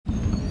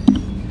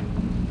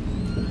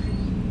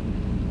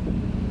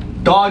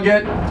Dog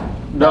it.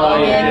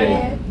 Dog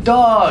it.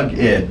 Dog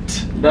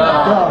it.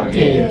 Dog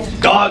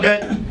it. Dog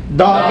it.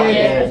 Dog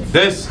it.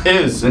 This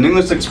is an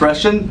English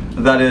expression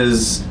that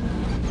is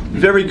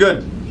very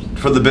good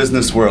for the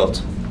business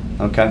world.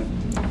 Okay?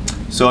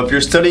 So if you're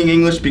studying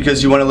English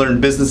because you want to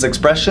learn business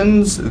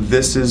expressions,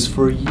 this is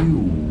for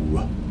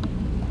you.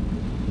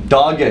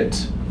 Dog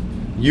it.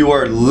 You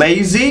are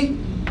lazy,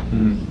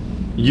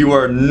 you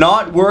are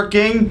not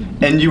working,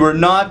 and you are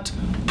not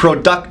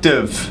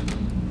productive.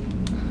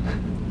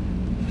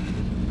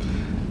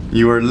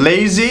 You are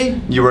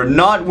lazy, you are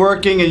not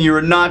working, and you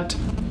are not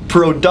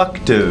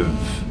productive.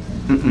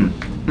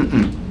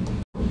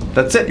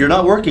 That's it. You're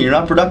not working, you're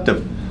not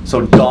productive.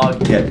 So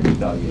dog it.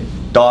 Dog it.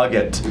 Dog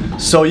it.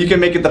 So you can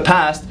make it the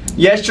past.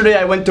 Yesterday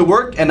I went to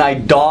work and I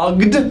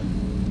dogged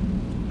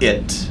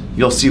it.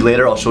 You'll see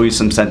later, I'll show you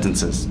some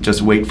sentences.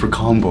 Just wait for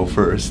combo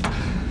first.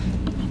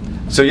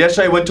 So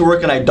yesterday I went to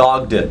work and I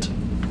dogged it.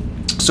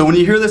 So when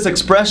you hear this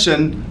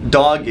expression,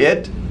 dog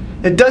it,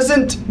 it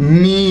doesn't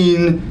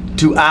mean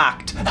to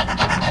act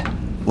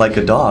like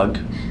a dog.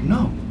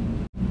 No.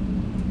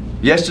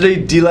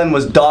 Yesterday Dylan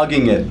was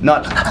dogging it,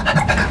 not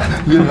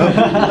you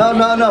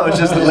know. No, it's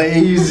just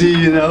lazy,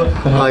 you know.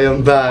 I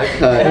am back.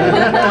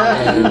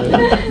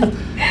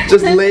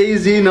 Just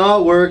lazy,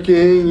 not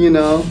working, you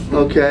know.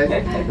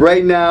 Okay.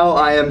 Right now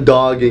I am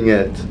dogging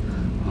it.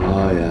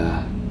 Oh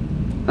yeah.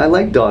 I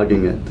like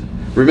dogging it.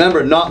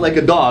 Remember, not like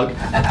a dog.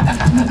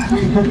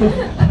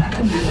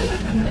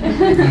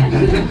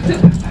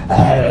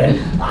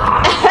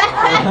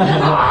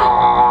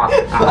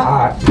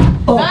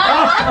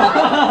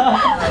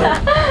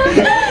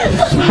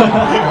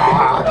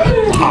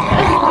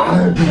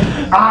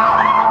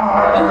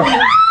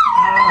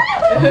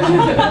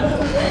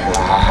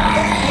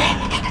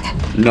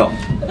 No.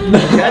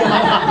 Okay.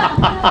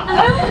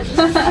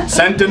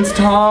 Sentence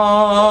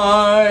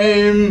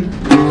time.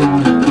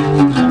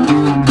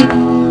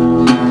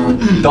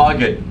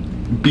 Dog it.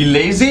 Be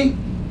lazy.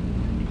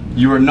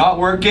 You are not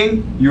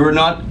working. You are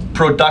not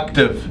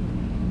productive.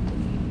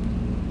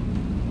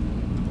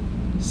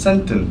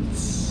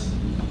 Sentence.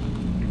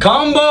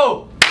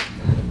 Combo!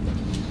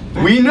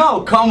 We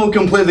know Combo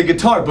can play the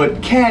guitar,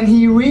 but can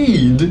he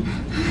read?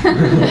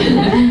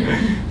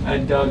 I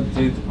dogged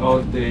it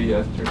all day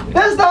yesterday.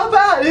 That's not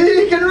bad.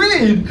 He can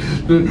read.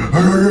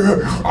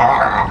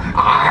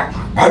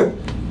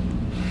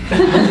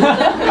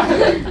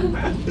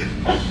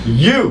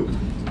 You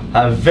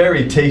have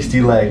very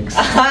tasty legs.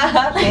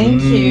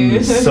 Thank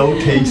you. So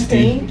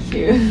tasty. Thank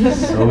you.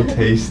 So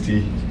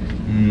tasty.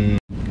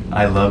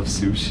 I love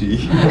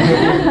sushi.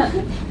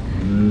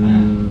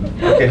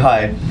 Okay,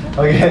 hi.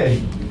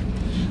 Okay.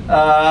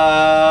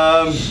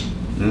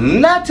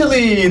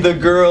 Natalie, the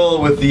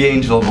girl with the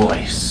angel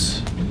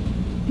voice.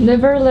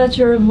 Never let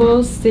your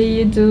boss see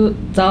you do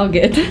dog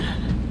it.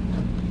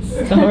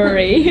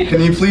 Sorry.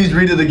 Can you please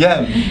read it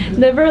again?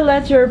 Never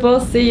let your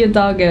boss see you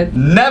dog it.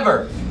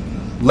 Never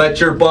let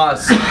your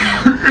boss,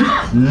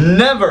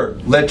 never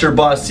let your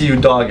boss see you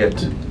dog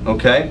it,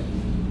 okay?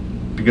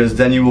 Because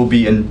then you will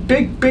be in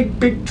big, big,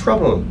 big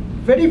trouble.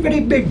 Very, very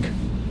big.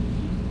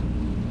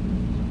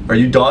 Are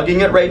you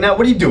dogging it right now?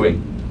 What are you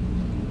doing?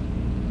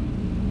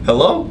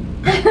 Hello?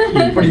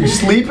 What are you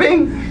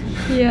sleeping?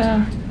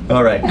 Yeah.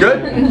 All right,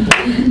 good.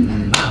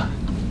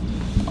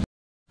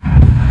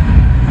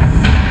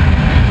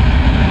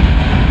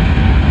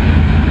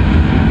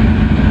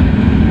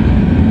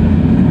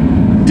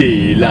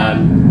 Dylan.